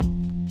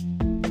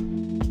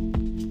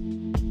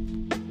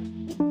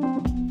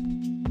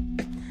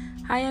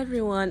Hi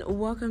everyone,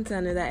 welcome to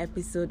another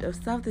episode of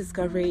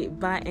Self-Discovery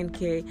by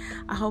NK.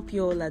 I hope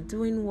you all are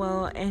doing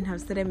well and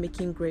have started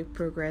making great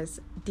progress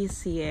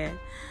this year.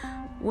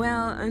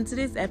 Well, on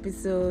today's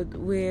episode,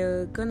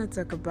 we're gonna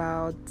talk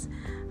about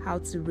how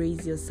to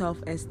raise your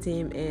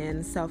self-esteem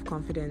and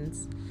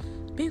self-confidence.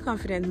 Being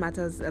confident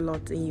matters a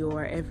lot in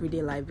your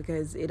everyday life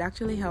because it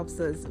actually helps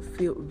us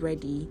feel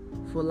ready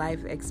for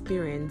life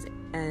experience.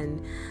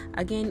 And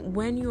again,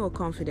 when you are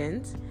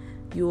confident,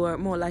 you are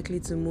more likely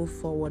to move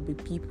forward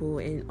with people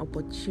and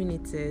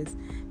opportunities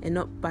and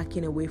not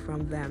backing away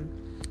from them.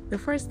 The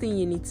first thing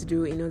you need to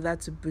do in order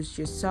to boost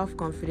your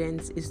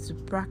self-confidence is to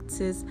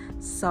practice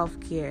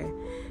self-care.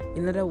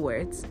 In other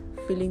words,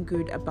 feeling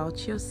good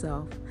about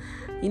yourself.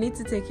 You need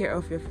to take care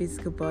of your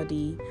physical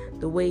body,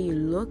 the way you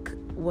look,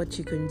 what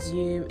you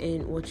consume,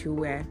 and what you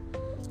wear.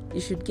 You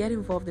should get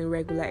involved in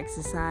regular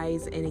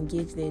exercise and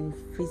engage in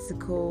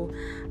physical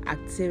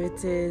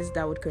activities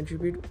that would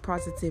contribute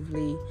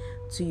positively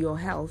to your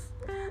health.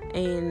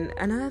 And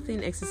another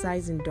thing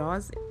exercising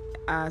does,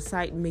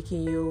 aside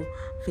making you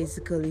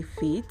physically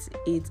fit,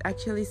 it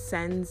actually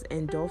sends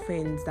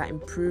endorphins that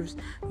improves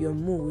your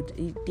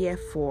mood,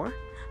 therefore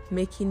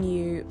making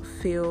you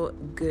feel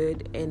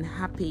good and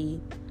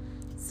happy.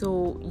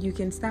 So you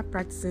can start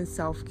practicing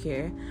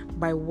self-care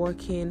by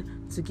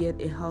working to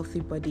get a healthy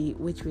body,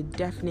 which will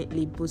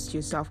definitely boost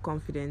your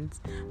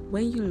self-confidence.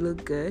 When you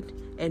look good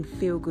and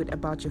feel good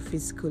about your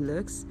physical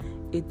looks,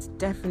 it's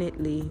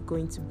definitely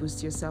going to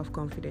boost your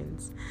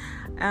self-confidence.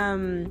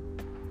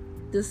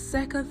 The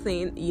second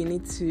thing you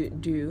need to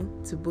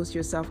do to boost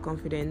your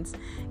self-confidence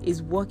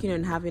is working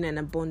on having an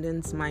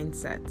abundance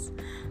mindset.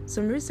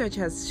 Some research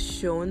has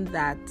shown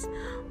that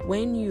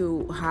when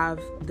you have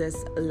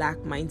this lack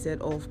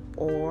mindset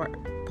or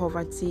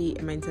poverty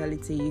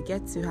mentality, you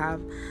get to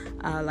have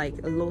like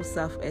a low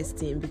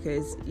self-esteem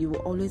because you will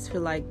always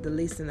feel like the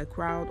least in the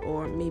crowd,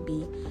 or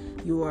maybe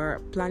you are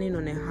planning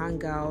on a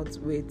hangout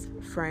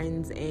with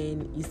friends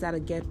and you start to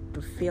get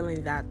the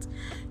feeling that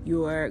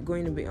you are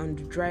going to be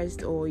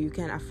underdressed, or you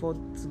can't afford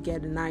to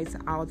get a nice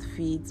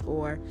outfit,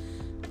 or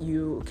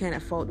you can't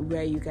afford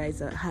where you guys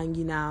are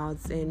hanging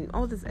out, and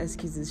all these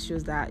excuses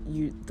shows that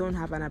you don't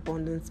have an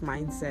abundance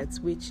mindset,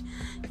 which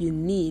you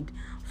need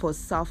for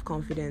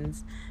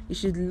self-confidence. You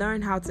should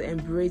learn how to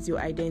embrace your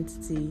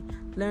identity,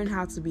 learn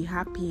how to be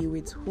happy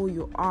with who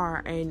you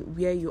are and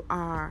where you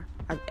are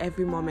at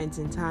every moment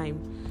in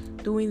time.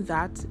 Doing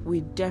that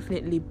will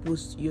definitely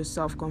boost your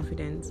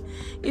self-confidence.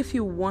 If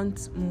you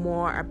want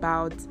more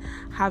about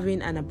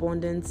having an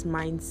abundance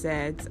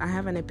mindset, I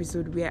have an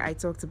episode where I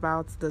talked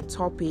about the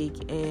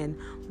topic and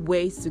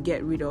ways to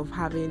get rid of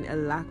having a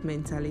lack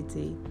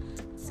mentality.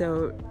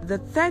 So the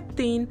third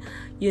thing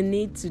you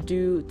need to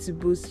do to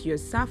boost your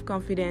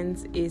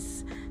self-confidence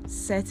is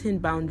setting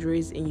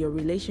boundaries in your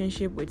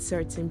relationship with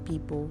certain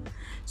people.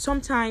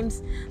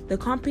 Sometimes the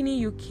company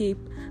you keep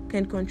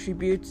can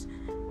contribute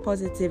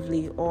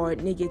positively or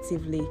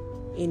negatively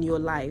in your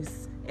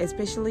lives,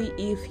 especially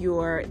if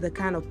you're the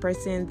kind of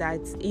person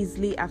that's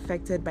easily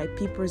affected by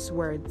people's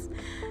words.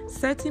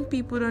 Certain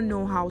people don't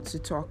know how to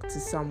talk to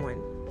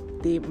someone.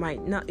 They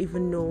might not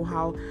even know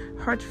how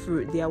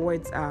hurtful their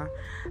words are.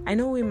 I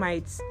know we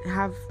might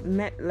have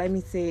met,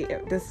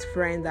 this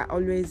friend that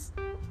always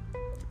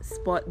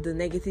spot the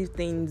negative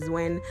things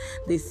when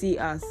they see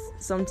us.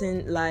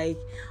 Something like,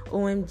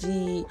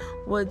 OMG,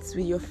 what's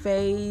with your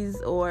face?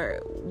 Or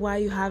why are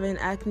you having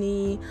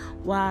acne?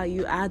 Why are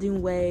you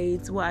adding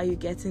weight? Why are you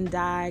getting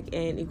dark?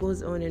 And it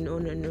goes on and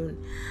on and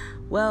on.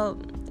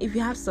 Well, if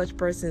you have such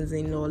persons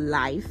in your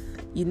life,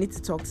 you need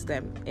to talk to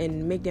them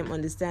and make them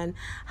understand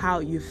how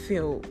you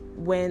feel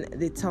when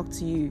they talk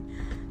to you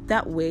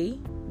that way,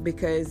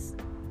 because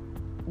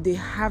they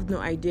have no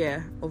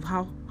idea of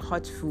how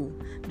hurtful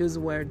those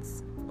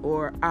words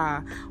or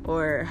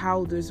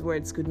how those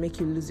words could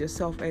make you lose your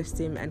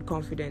self-esteem and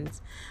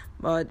confidence.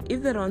 But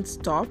if they don't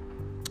stop,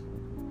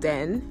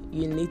 then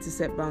you need to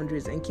set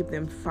boundaries and keep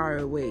them far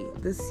away.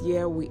 This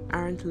year we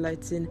aren't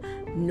letting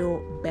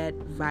no bad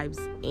vibes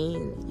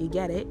in. You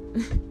get it?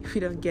 If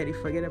you don't get it,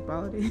 forget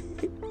about it.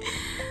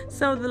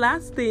 So the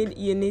last thing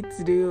you need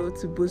to do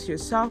to boost your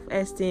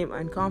self-esteem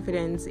and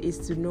confidence is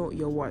to know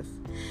your worth.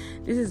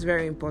 This is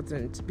very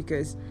important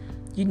because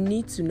you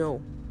need to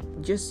know.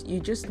 You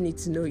just need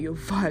to know your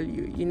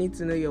value. You need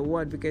to know your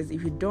worth, because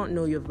if you don't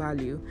know your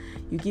value,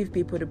 you give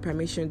people the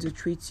permission to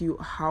treat you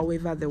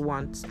however they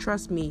want.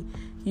 Trust me,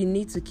 you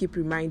need to keep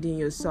reminding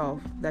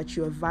yourself that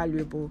you are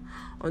valuable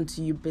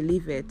until you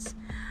believe it.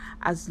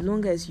 As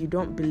long as you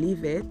don't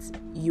believe it,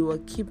 you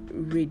will keep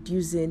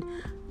reducing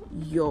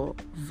your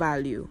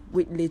value,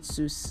 which leads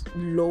to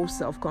low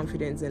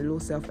self-confidence and low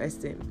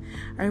self-esteem.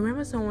 I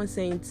remember someone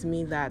saying to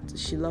me that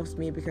she loves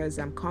me because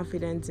I'm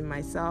confident in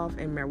myself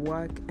and my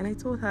work, and I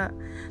told her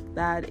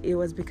that it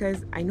was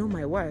because I know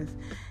my worth,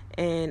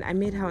 and I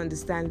made her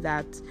understand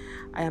that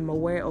I am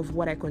aware of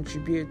what I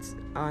contribute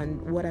and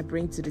what I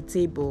bring to the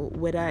table,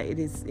 whether it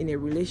is in a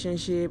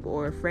relationship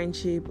or a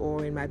friendship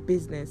or in my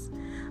business.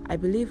 I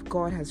believe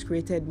God has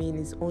created me in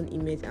his own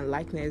image and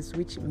likeness,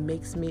 which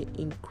makes me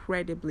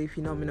incredibly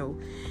phenomenal.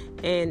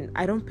 And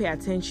I don't pay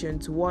attention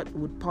to what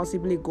would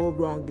possibly go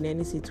wrong in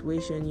any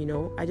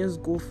situation, I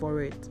just go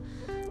for it.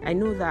 I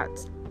know that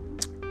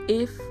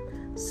if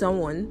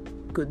someone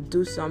could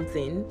do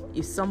something,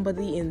 if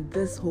somebody in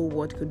this whole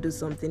world could do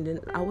something, then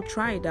I would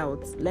try it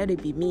out. Let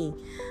it be me.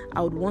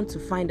 I would want to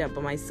find out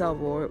by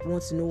myself, or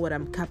want to know what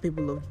I'm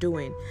capable of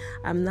doing.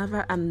 I'm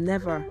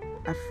never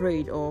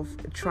afraid of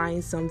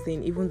trying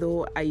something, even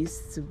though I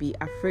used to be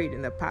afraid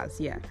in the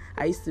past.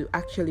 I used to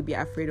actually be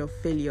afraid of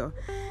failure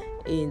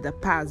in the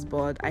past,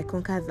 but I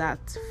conquered that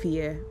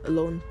fear a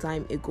long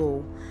time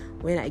ago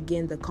when I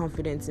gained the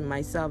confidence in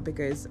myself,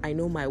 because I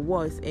know my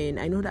worth, and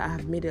I know that I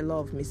have made a lot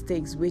of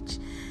mistakes, which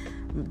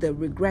the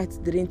regret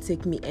didn't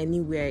take me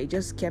anywhere. It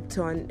just kept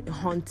on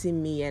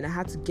haunting me, and I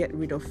had to get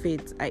rid of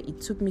it.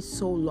 It took me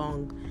so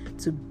long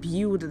to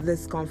build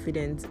this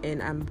confidence,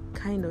 and I'm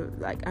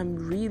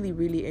really,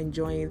 really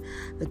enjoying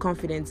the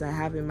confidence I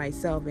have in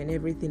myself and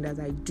everything that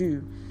I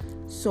do.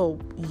 So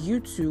you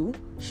too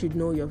should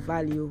know your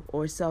value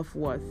or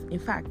self-worth. In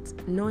fact,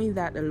 knowing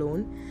that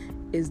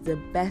alone is the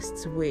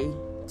best way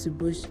to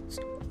boost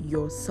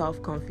your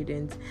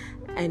self-confidence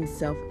and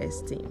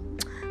self-esteem.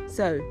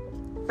 So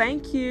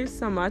thank you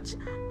so much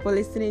for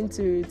listening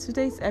to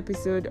today's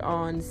episode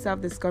on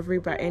Self-Discovery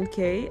by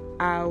NK.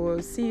 I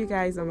will see you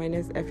guys on my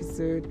next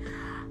episode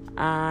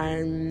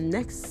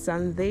next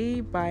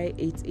Sunday by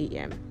 8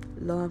 a.m.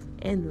 Love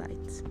and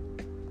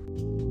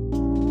light.